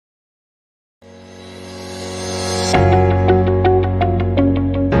Hello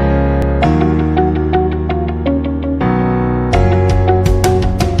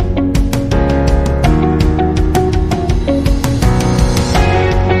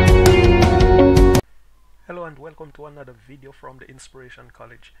and welcome to another video from the Inspiration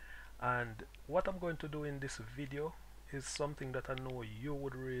College, and what I'm going to do in this video is something that I know you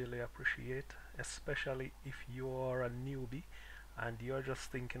would really appreciate, especially if you are a newbie and you're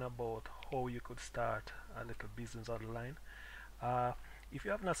just thinking about how you could start a little business online. If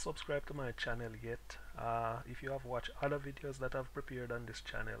you have not subscribed to my channel yet, if you have watched other videos that I've prepared on this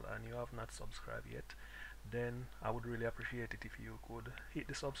channel and you have not subscribed yet, then I would really appreciate it if you could hit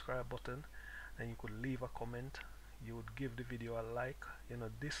the subscribe button, and you could leave a comment, you would give the video a like.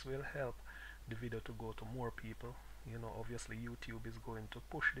 This will help the video to go to more people. Obviously YouTube is going to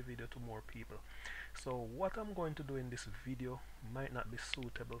push the video to more people. So what I'm going to do in this video might not be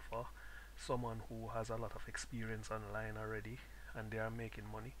suitable for someone who has a lot of experience online already and they are making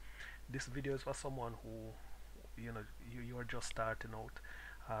money. This video is for someone who you are just starting out,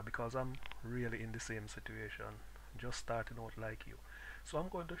 because I'm really in the same situation, just starting out like you. So I'm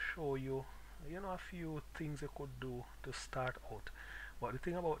going to show you a few things you could do to start out. But the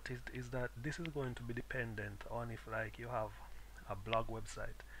thing about it is that this is going to be dependent on if you have a blog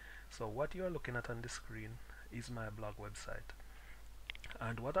website. So what you are looking at on the screen is my blog website,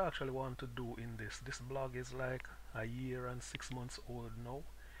 and what I actually want to do in this blog is like a year and 6 months old now,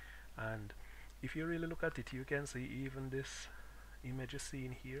 and if you really look at it, you can see even this image you see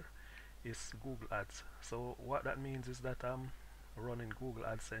in here is Google Ads. So what that means is that I'm running Google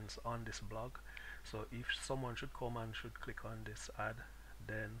AdSense on this blog. So if someone should come and should click on this ad,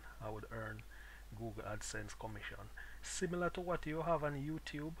 then I would earn Google AdSense commission, similar to what you have on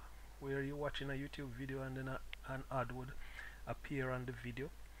YouTube, where you're watching a YouTube video and then an ad would appear on the video.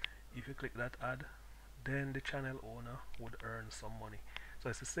 If you click that ad, then the channel owner would earn some money. So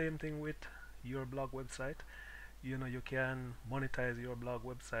it's the same thing with your blog website. You can monetize your blog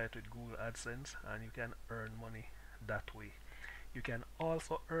website with Google AdSense and you can earn money that way. You can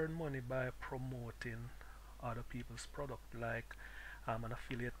also earn money by promoting other people's product, like an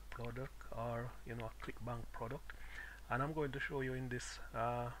affiliate product or a Clickbank product. And I'm going to show you in this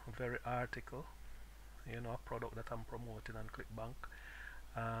very article a product that I'm promoting on Clickbank,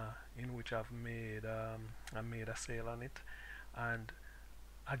 in which I made a sale on it. And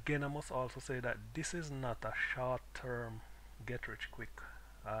again, I must also say that this is not a short-term get-rich-quick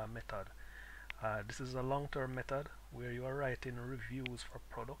method. This is a long-term method where you are writing reviews for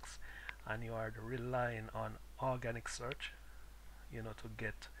products and you are relying on organic search to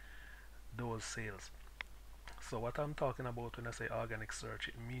get those sales. So what I'm talking about when I say organic search,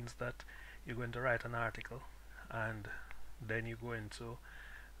 it means that you're going to write an article and then you're going to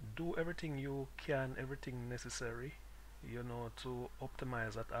do everything you can, everything necessary to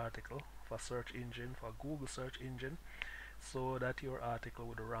optimize that article for search engine, for Google search engine, so that your article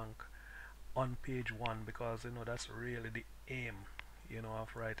would rank on page 1, because that's really the aim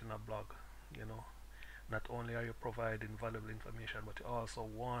of writing a blog. Not only are you providing valuable information, but you also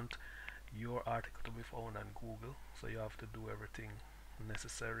want your article to be found on Google, so you have to do everything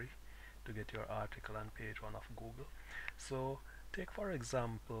necessary to get your article on page 1 of Google. So take for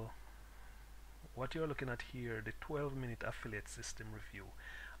example what you're looking at here, the 12-minute affiliate system review.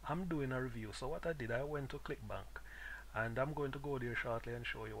 I'm doing a review. So what I did, I went to Clickbank, and I'm going to go there shortly and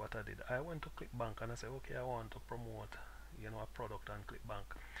show you what I did. I went to Clickbank and I said, okay, I want to promote a product on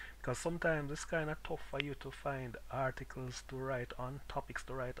Clickbank, because sometimes it's kind of tough for you to find articles to write on, topics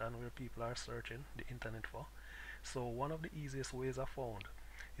to write on, where people are searching the internet for. So one of the easiest ways I found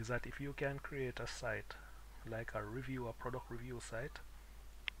is that if you can create a site like a product review site,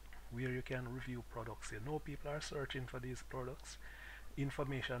 where you can review products. People are searching for these products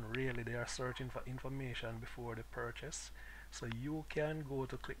information. Really, they are searching for information before the purchase. So you can go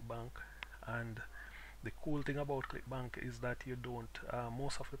to Clickbank, and the cool thing about Clickbank is that you don't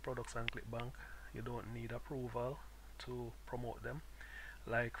most of the products on Clickbank, you don't need approval to promote them.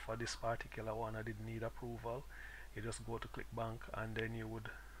 Like for this particular one, I didn't need approval. You just go to Clickbank and then you would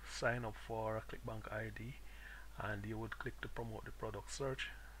sign up for a Clickbank ID and you would click to promote the product.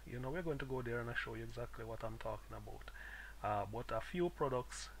 Search, we're going to go there and I'll show you exactly what I'm talking about. But a few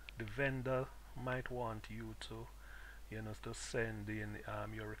products, the vendor might want you to to send in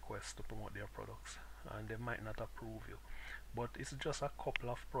your request to promote their products, and they might not approve you. But it's just a couple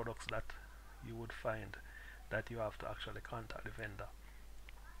of products that you would find that you have to actually contact the vendor.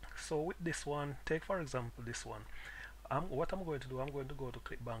 So with this one, take for example this one. What I'm going to do, I'm going to go to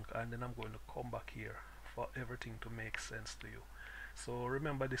Clickbank and then I'm going to come back here for everything to make sense to you. So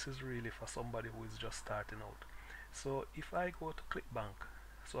remember, this is really for somebody who is just starting out. So if I go to Clickbank,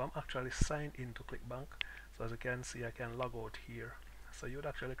 so I'm actually signed into Clickbank. So as you can see, I can log out here. So you would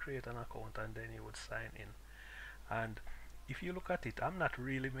actually create an account and then you would sign in. And if you look at it, I'm not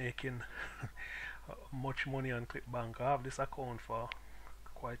really making much money on Clickbank. I have this account for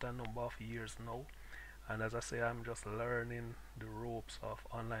quite a number of years now, and as I say, I'm just learning the ropes of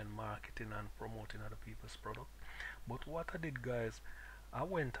online marketing and promoting other people's product. But what I did, guys, I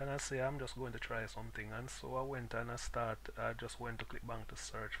went and I say I'm just going to try something, and so I went and I just went to Clickbank to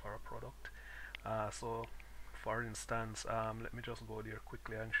search for a product. So for instance, let me just go there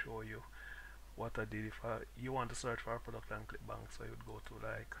quickly and show you what I did. If you want to search for a product on Clickbank, so you would go to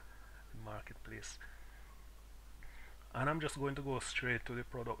like the marketplace, and I'm just going to go straight to the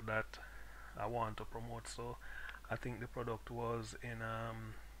product that I want to promote. So I think the product was in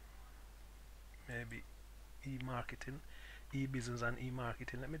maybe e-marketing, e-business and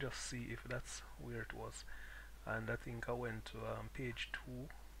e-marketing. Let me just see if that's where it was. And I think I went to page 2.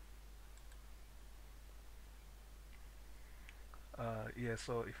 Yeah,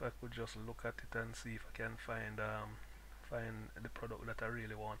 so if I could just look at it and see if I can find the product that I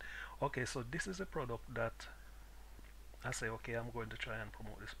really want. Okay, so this is a product that I say, okay, I'm going to try and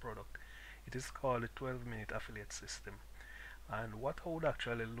promote this product. It is called the 12-minute affiliate system. And what I would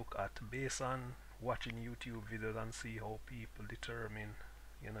actually look at based on watching YouTube videos and see how people determine,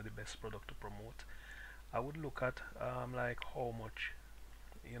 the best product to promote, I would look at like how much,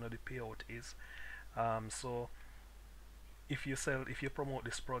 the payout is. So if you promote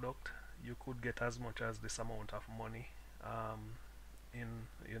this product, you could get as much as this amount of money in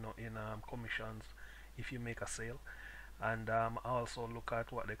commissions if you make a sale. And also look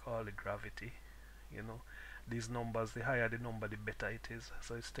at what they call the gravity. you know these numbers, the higher the number, the better it is.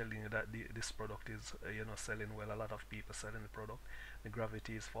 So it's telling you that this product is selling well. A lot of people selling the product. The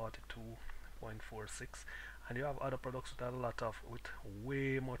gravity is 42.46, and you have other products with a lot of with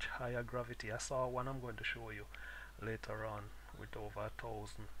way much higher gravity. I saw one I'm going to show you later on with over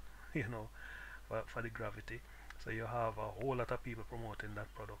 1,000 you know for the gravity. So you have a whole lot of people promoting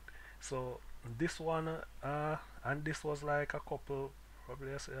that product. So this one and this was like a couple,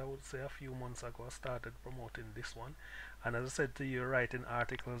 probably I would say a few months ago, I started promoting this one. And as I said to you, writing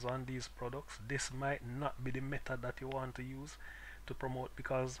articles on these products, this might not be the method that you want to use to promote,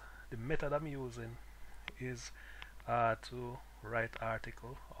 because the method I'm using is to write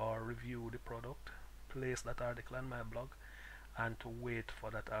article or review the product, place that article on my blog, and to wait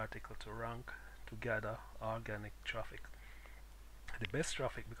for that article to rank to gather organic traffic. The best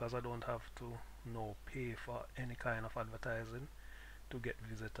traffic, because I don't have to pay for any kind of advertising to get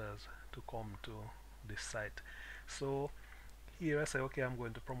visitors to come to this site. So here I say, okay, I'm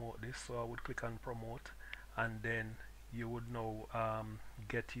going to promote this. So I would click on promote, and then you would now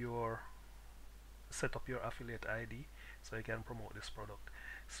set up your affiliate ID so you can promote this product.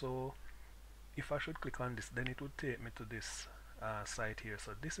 So if I should click on this, then it would take me to this site here.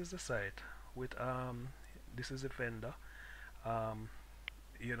 So this is the site with this is a vendor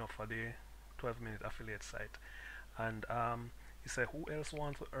for the 12-minute affiliate site. And he said, who else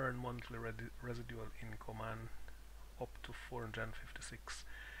wants to earn monthly residual income and up to $456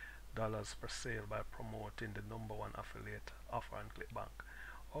 per sale by promoting the #1 affiliate offer on Clickbank?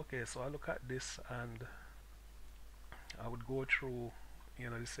 Okay, so I look at this and I would go through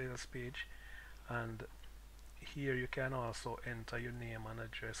the sales page, and here you can also enter your name and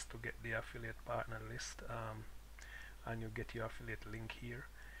address to get the affiliate partner list, and you get your affiliate link here.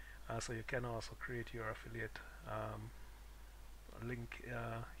 So you can also create your affiliate link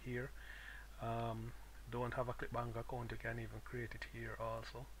here. Don't have a Clickbank account, you can even create it here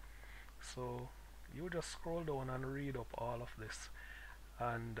also. So you just scroll down and read up all of this,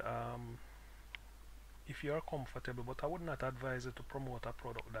 and if you're comfortable, but I would not advise you to promote a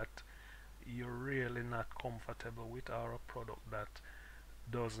product that you're really not comfortable with, or a product that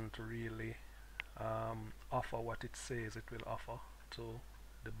doesn't really offer what it says it will offer to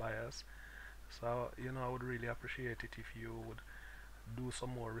the buyers. So I would really appreciate it if you would do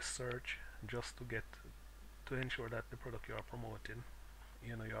some more research, just to ensure that the product you are promoting,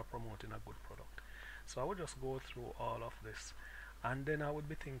 you are promoting a good product. So I would just go through all of this, and then I would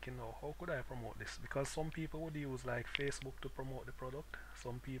be thinking, oh, how could I promote this? Because some people would use like Facebook to promote the product.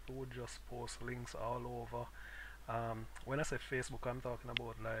 Some people would just post links all over. When I say Facebook, I'm talking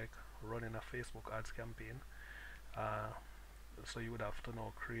about like running a Facebook ads campaign. So you would have to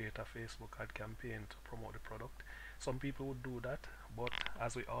now create a Facebook ad campaign to promote the product. Some people would do that, but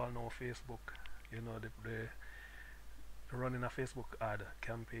as we all know, Facebook, the running a Facebook ad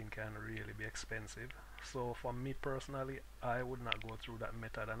campaign can really be expensive. So for me personally, I would not go through that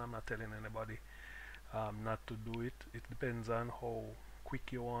method, and I'm not telling anybody not to do it. It depends on how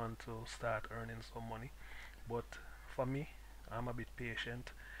quick you want to start earning some money. But for me, I'm a bit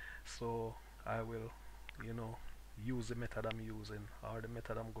patient, so I will, you know, use the method I'm using or the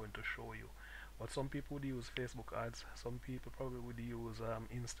method I'm going to show you. But some people would use Facebook ads, some people probably would use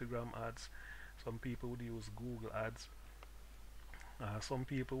Instagram ads, some people would use Google ads, some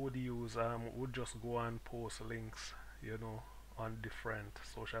people would just go and post links, on different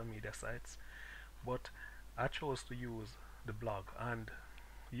social media sites. But I chose to use the blog, and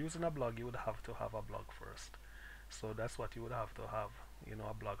using a blog, you would have to have a blog first. So that's what you would have to have,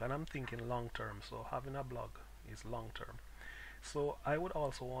 a blog. And I'm thinking long term, so having a blog is long term. So I would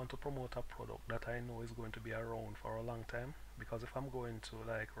also want to promote a product that I know is going to be around for a long time, because if I'm going to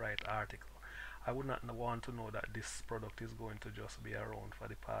like write article, I would not want to know that this product is going to just be around for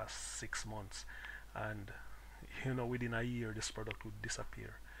the past 6 months, and within a year this product would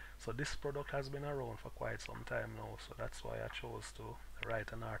disappear. So this product has been around for quite some time now, so that's why I chose to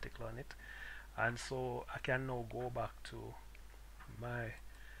write an article on it. And so I can now go back to my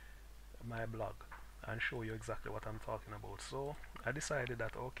my blog and show you exactly what I'm talking about. So I decided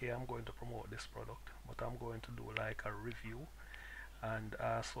that okay, I'm going to promote this product, but I'm going to do like a review. And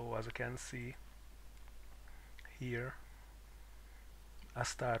so as you can see here, I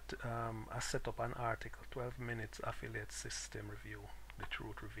set up an article, 12 minutes affiliate system review, the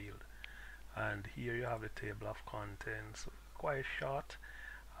truth revealed. And here you have the table of contents, quite short.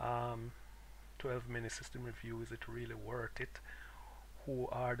 12-minute system review, is it really worth it? Who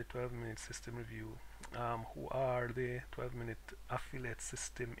are the 12-minute system review? Who are the 12-minute affiliate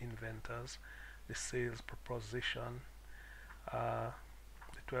system inventors? The sales proposition, the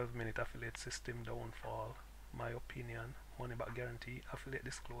 12-minute affiliate system downfall, my opinion, money back guarantee, affiliate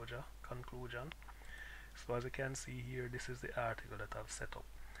disclosure, conclusion. So as you can see here, this is the article that I've set up.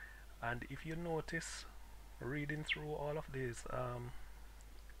 And if you notice, reading through all of these,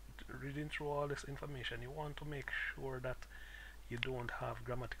 reading through all this information, you want to make sure that you don't have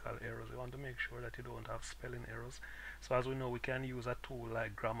grammatical errors. You want to make sure that you don't have spelling errors. So as we know, we can use a tool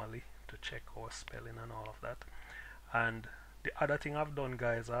like Grammarly to check our spelling and all of that. And the other thing I've done,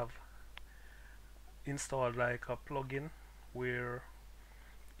 guys, I've installed like a plugin where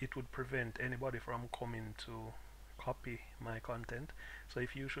it would prevent anybody from coming to copy my content. So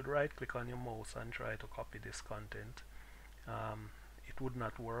if you should right click on your mouse and try to copy this content, it would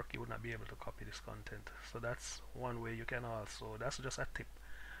not work. You would not be able to copy this content. So that's one way you can also, that's just a tip,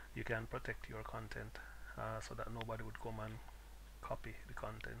 you can protect your content so that nobody would come and copy the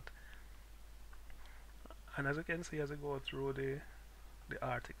content. And as you can see, as I go through the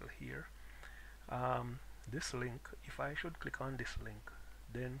article here, this link, if I should click on this link,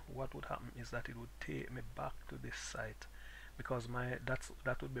 then what would happen is that it would take me back to this site, because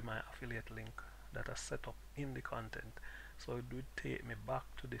that would be my affiliate link that I set up in the content. So it would take me back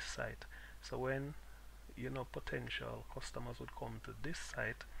to this site. So when potential customers would come to this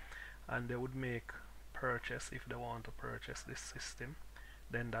site and they would make purchase, if they want to purchase this system,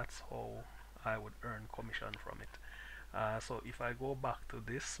 then that's how I would earn commission from it. So if I go back to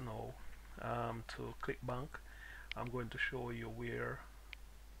this now, to Clickbank, I'm going to show you where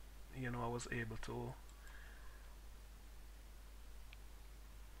I was able to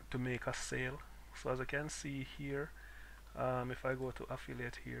make a sale. So as I can see here, if I go to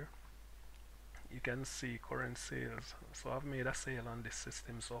affiliate here, you can see current sales. So I've made a sale on this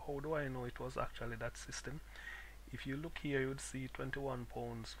system. So how do I know it was actually that system? If you look here, you would see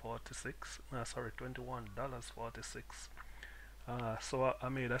 £21.46. Sorry, $21.46. So I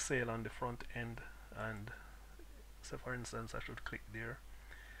made a sale on the front end, and so for instance, I should click there.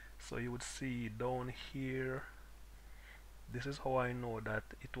 So you would see down here, this is how I know that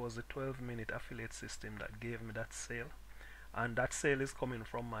it was the 12-minute affiliate system that gave me that sale, and that sale is coming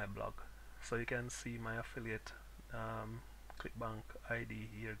from my blog. So you can see my affiliate Clickbank ID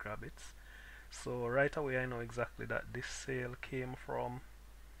here, grab it. So right away I know exactly that this sale came from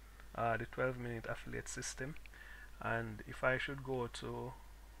the 12-minute affiliate system. And if I should go to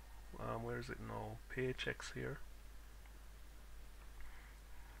where is it now, paychecks here,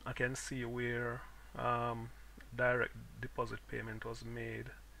 I can see where direct deposit payment was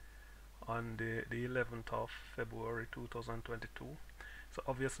made on the 11th of February 2022. So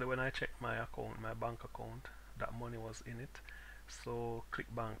obviously when I checked my account, my bank account, that money was in it. So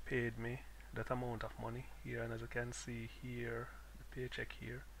Clickbank paid me that amount of money here, and as you can see here, the paycheck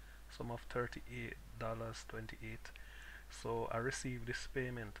here, sum of $38.28. So I received this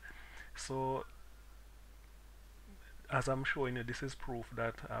payment. So as I'm showing you, this is proof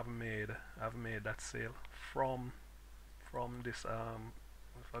that I've made that sale from this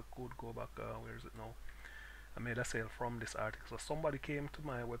if I could go back, where is it now? I made a sale from this article. So somebody came to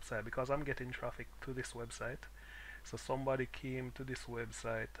my website because I'm getting traffic to this website. So somebody came to this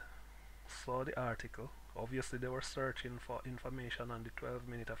website, saw the article. Obviously they were searching for information on the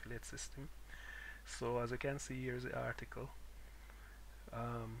 12-minute affiliate system. So as you can see, here's the article,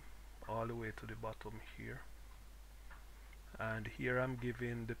 all the way to the bottom here. And here I'm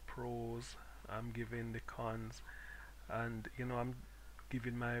giving the pros, I'm giving the cons, and I'm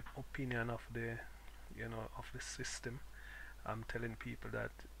giving my opinion of the of the system. I'm telling people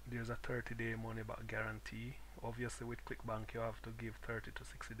that there's a 30-day money back guarantee. Obviously with Clickbank you have to give 30 to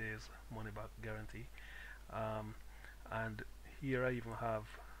 60 days money back guarantee. And here I even have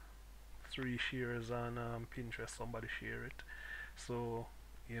 3 shares on Pinterest. Somebody share it. So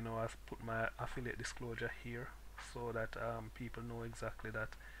I put my affiliate disclosure here so that people know exactly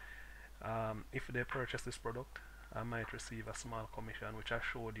that if they purchase this product, I might receive a small commission, which I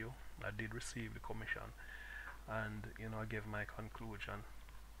showed you. I did receive the commission, and I gave my conclusion.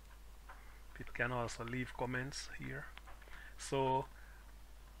 It can also leave comments here. So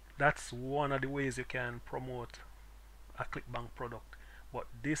that's one of the ways you can promote a Clickbank product. But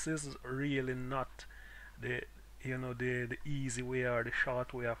this is really not the the easy way or the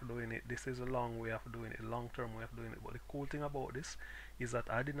short way of doing it. This is a long way of doing it, long term way of doing it. But the cool thing about this is that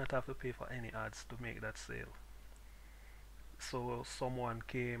I did not have to pay for any ads to make that sale. So someone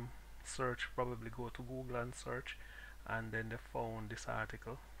came, search, probably go to Google and search, and then they found this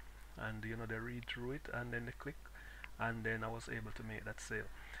article, and they read through it, and then they click, and then I was able to make that sale.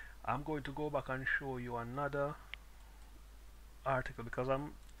 I'm going to go back and show you another article because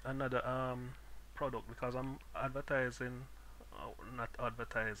I'm another product because I'm advertising, not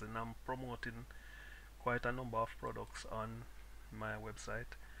advertising, I'm promoting quite a number of products on my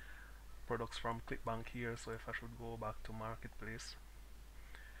website, products from Clickbank here. So if I should go back to Marketplace,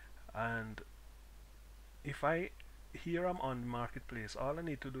 and if I here I'm on Marketplace, all I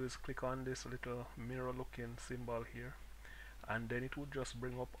need to do is click on this little mirror looking symbol here, and then it would just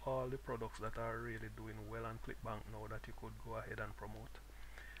bring up all the products that are really doing well on Clickbank now that you could go ahead and promote.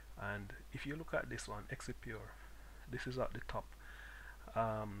 And if you look at this one, Exipure, this is at the top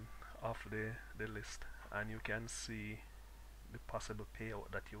of the list, and you can see the possible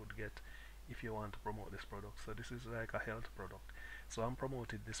payout that you would get if you want to promote this product. So this is like a health product, so I'm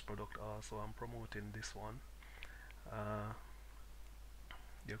promoting this product also. I'm promoting this one.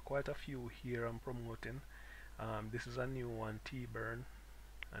 There are quite a few here I'm promoting. This is a new one, T-Burn,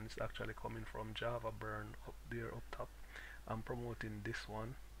 and it's actually coming from Java Burn up there up top. I'm promoting this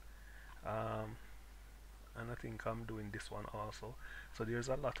one, and I think I'm doing this one also. So there's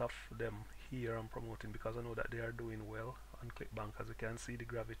a lot of them here I'm promoting because I know that they are doing well on Clickbank. As you can see, the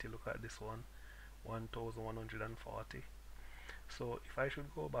gravity, look at this one, 1140. So if I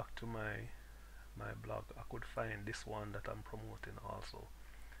should go back to my blog, I could find this one that I'm promoting also.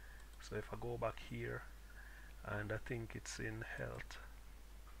 So if I go back here, and I think it's in health.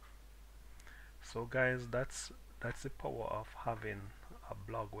 So guys, that's the power of having a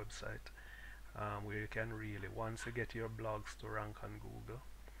blog website, where you can really, once you get your blogs to rank on Google,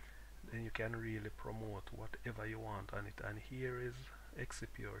 then you can really promote whatever you want on it. And here is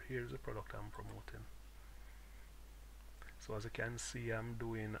Exipure, here's the product I'm promoting. So as you can see, I'm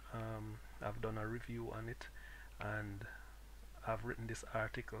doing I've done a review on it, and I've written this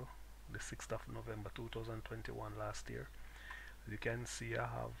article the 6th of November 2021 last year. As you can see, I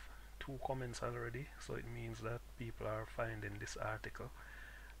have 2 comments already, so it means that people are finding this article.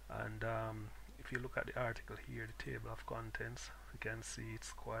 And if you look at the article here, the table of contents, you can see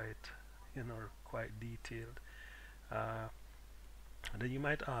it's quite quite detailed. Then you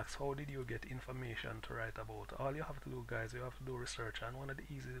might ask, how did you get information to write about? All you have to do, guys, you have to do research, and one of the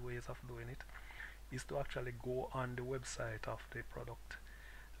easy ways of doing it is to actually go on the website of the product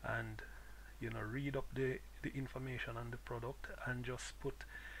and read up the information on the product, and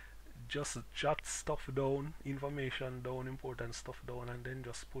just jot stuff down, information down, important stuff down, and then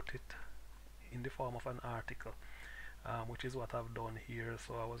just put it in the form of an article, which is what I've done here.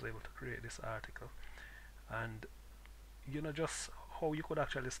 So I was able to create this article, and just how you could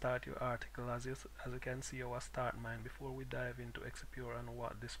actually start your article. As you can see, our start mine before we dive into Exipure and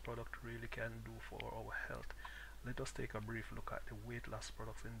what this product really can do for our health. Let us take a brief look at the weight loss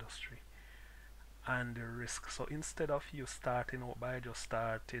products industry and the risk. So instead of you starting out by just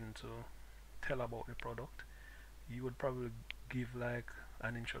starting to tell about the product, you would probably give like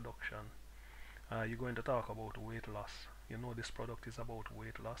an introduction. You're going to talk about weight loss. This product is about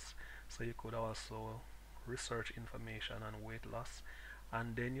weight loss, so you could also research information on weight loss,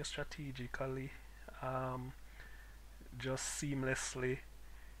 and then you strategically just seamlessly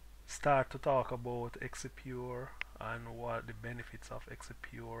start to talk about Exipure and what the benefits of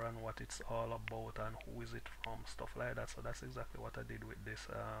Exipure and what it's all about and who is it from, stuff like that. So that's exactly what I did with this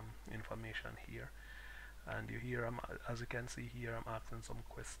information here. And you hear, as you can see here, I'm asking some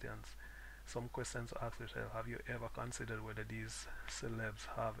questions. Some questions to ask yourself: have you ever considered whether these celebs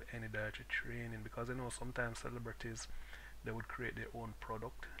have any dietary training? Because I know sometimes celebrities, they would create their own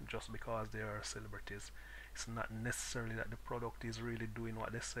product just because they are celebrities. It's not necessarily that the product is really doing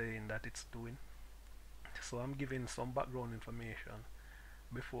what they're saying that it's doing. So I'm giving some background information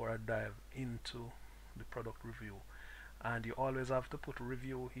before I dive into the product review. And you always have to put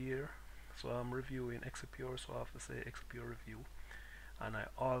review here. So I'm reviewing Exipure, so I have to say Exipure review. And I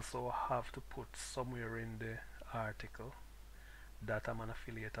also have to put somewhere in the article that I'm an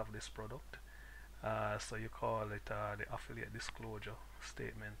affiliate of this product. So you call it the affiliate disclosure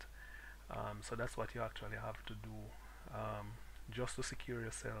statement. So that's what you actually have to do, just to secure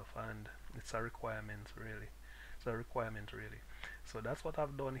yourself, and it's a requirement really. It's a requirement really. So that's what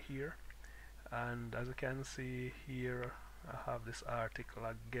I've done here, and as you can see here, I have this article.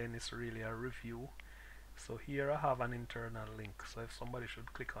 Again, it's really a review. So here I have an internal link, so if somebody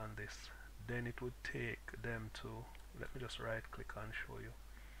should click on this, then it would take them to, let me just right click and show you.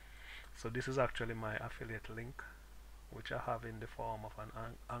 So this is actually my affiliate link, which I have in the form of an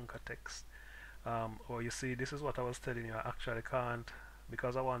anchor text. Or you see, this is what I was telling you, I actually can't,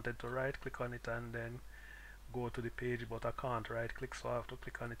 because I wanted to right click on it and then go to the page, but I can't right click, so I have to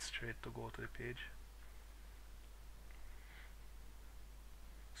click on it straight to go to the page.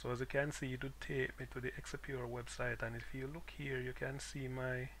 So as you can see, it would take me to the Exipure website, and if you look here, you can see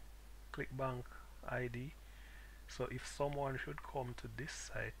my Clickbank ID. So if someone should come to this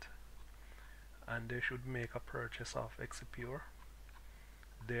site and they should make a purchase of Exipure,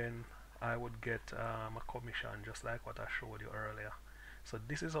 then I would get a commission, just like what I showed you earlier. So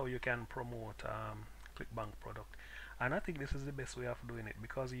this is how you can promote Clickbank product, and I think this is the best way of doing it,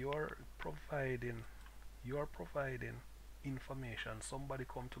 because you're providing information. Somebody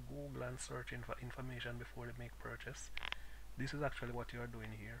come to Google and search for information before they make purchase. This is actually what you're doing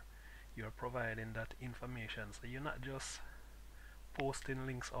here. You're providing that information, so you're not just posting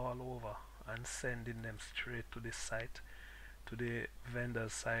links all over and sending them straight to this site, to the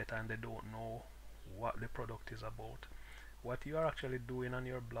vendor's site, and they don't know what the product is about. What you are actually doing on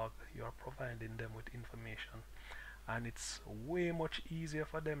your blog, you are providing them with information, and it's way much easier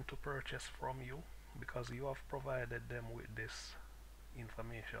for them to purchase from you because you have provided them with this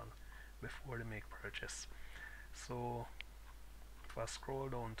information before they make purchase. So if I scroll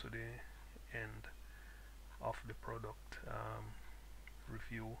down to the end of the product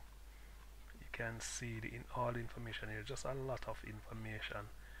review, you can see all the information here. Just a lot of information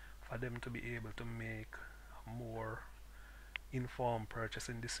for them to be able to make more informed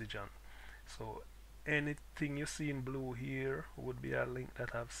purchasing decision. So anything you see in blue here would be a link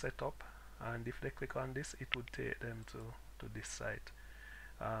that I've set up, and if they click on this, it would take them to this site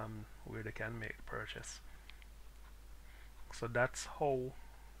where they can make purchase. So that's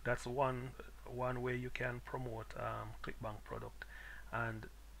one way you can promote Clickbank product, and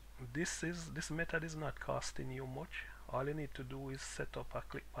this method is not costing you much. All you need to do is set up a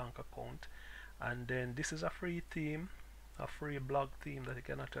Clickbank account, and then this is a free theme, a free blog theme that you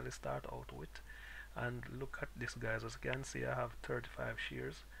can actually start out with. And look at this, guys. As you can see, I have 35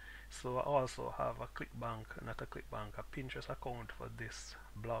 shares. So I also have a Clickbank, not a Clickbank, a Pinterest account for this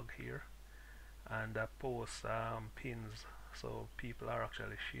blog here, and I post pins, so people are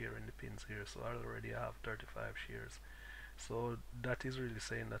actually sharing the pins here. So I already have 35 shares. So that is really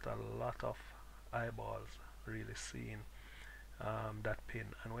saying that a lot of eyeballs really seeing that pin,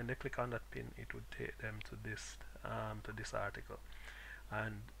 and when they click on that pin, it would take them to this article.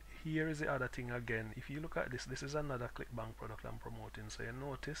 And here is the other thing again. If you look at this, this is another Clickbank product I'm promoting. So you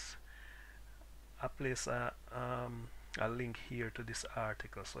notice I place a link here to this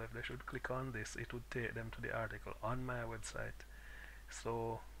article. So if they should click on this, it would take them to the article on my website.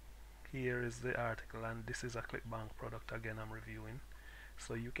 So here is the article, and this is a Clickbank product again I'm reviewing.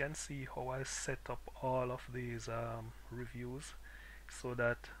 So you can see how I set up all of these reviews, so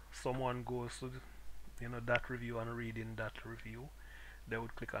that someone goes to that review and reading that review, they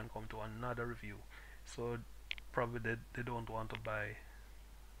would click and come to another review. So probably they don't want to buy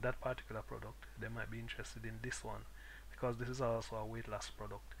that particular product, they might be interested in this one, because this is also a weight loss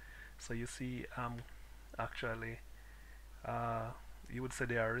product. So you see, actually you would say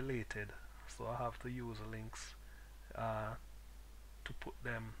they are related, so I have to use links to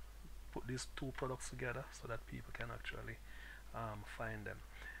put these two products together so that people can actually find them.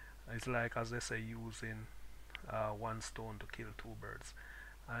 It's like, as they say, using one stone to kill two birds.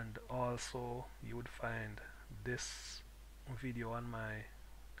 and also you would find this video on my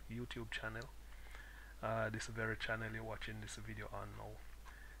YouTube channel, this very channel you're watching this video on now.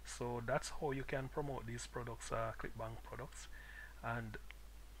 So that's how you can promote these products, Clickbank products. And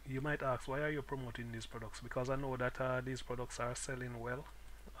you might ask, why are you promoting these products? Because I know that these products are selling well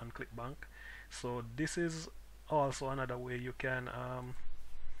on Clickbank. So this is also another way you can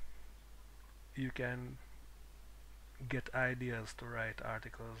get ideas to write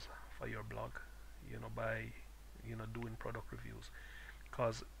articles for your blog, by doing product reviews.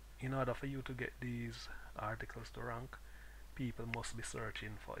 Because in order for you to get these articles to rank, people must be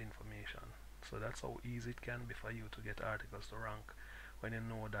searching for information. So that's how easy it can be for you to get articles to rank, when you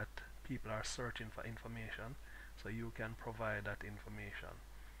know that people are searching for information, so you can provide that information.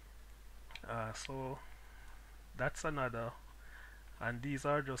 So that's another, and these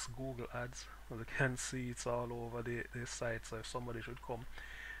are just Google ads. As you can see, it's all over the site, so if somebody should come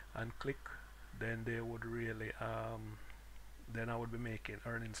and click, then they would really then I would be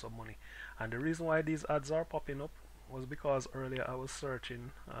earning some money. And the reason why these ads are popping up was because earlier I was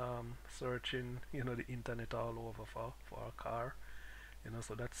searching the internet all over for a car,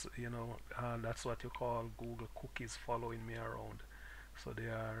 so that's that's what you call Google cookies following me around. So they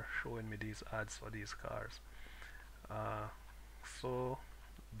are showing me these ads for these cars. So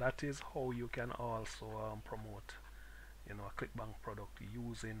that is how you can also promote a Clickbank product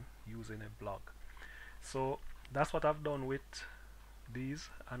using a blog. So that's what I've done with these,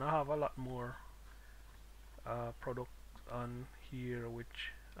 and I have a lot more product on here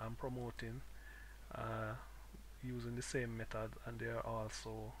which I'm promoting using the same method, and they are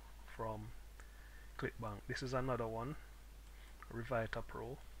also from Clickbank. This is another one, Revita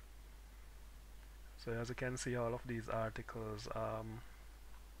Pro. So as you can see, all of these articles,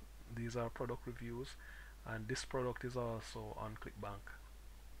 these are product reviews, and this product is also on Clickbank.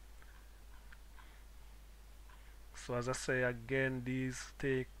 So as I say again, these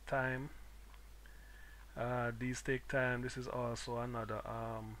take time. This is also another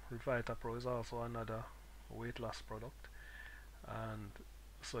Revita Pro is also another weight loss product, and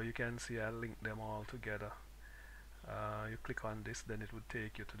so you can see I link them all together. You click on this, then it would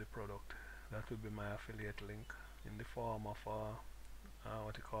take you to the product. That would be my affiliate link in the form of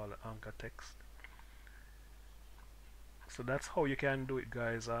what you call anchor text. So that's how you can do it,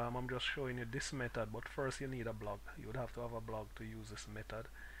 guys. I'm just showing you this method, but first you need a blog. You would have to have a blog to use this method,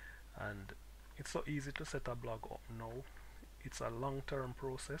 and it's so easy to set a blog up now. It's a long-term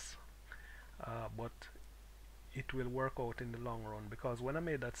process, but it will work out in the long run, because when I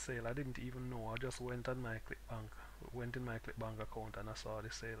made that sale, I didn't even know. I just went in my Clickbank account, and I saw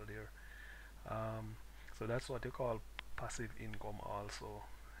the sale there. So that's what you call passive income also.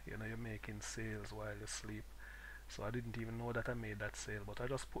 You're making sales while you sleep. So I didn't even know that I made that sale, but I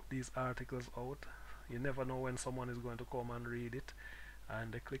just put these articles out. You never know when someone is going to come and read it,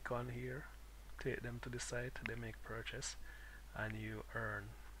 and they click on here, take them to the site, they make purchase, and you earn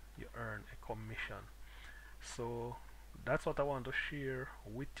a commission. So that's what I want to share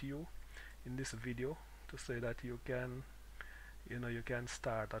with you in this video, to say that you can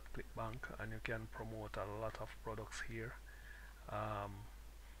start at Clickbank and you can promote a lot of products here.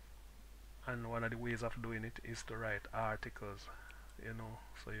 And one of the ways of doing it is to write articles,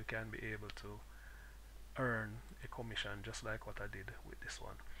 so you can be able to earn a commission, just like what I did with this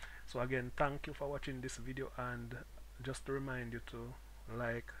one. So again, thank you for watching this video, and just to remind you to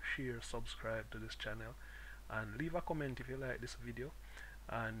like, share, subscribe to this channel, and leave a comment if you like this video.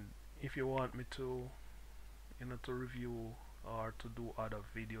 And if you want me to to review or to do other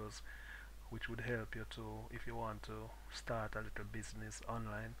videos which would help you to, if you want to start a little business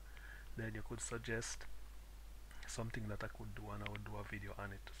online, then you could suggest something that I could do, and I would do a video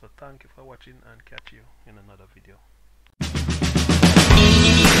on it. So thank you for watching, and catch you in another video.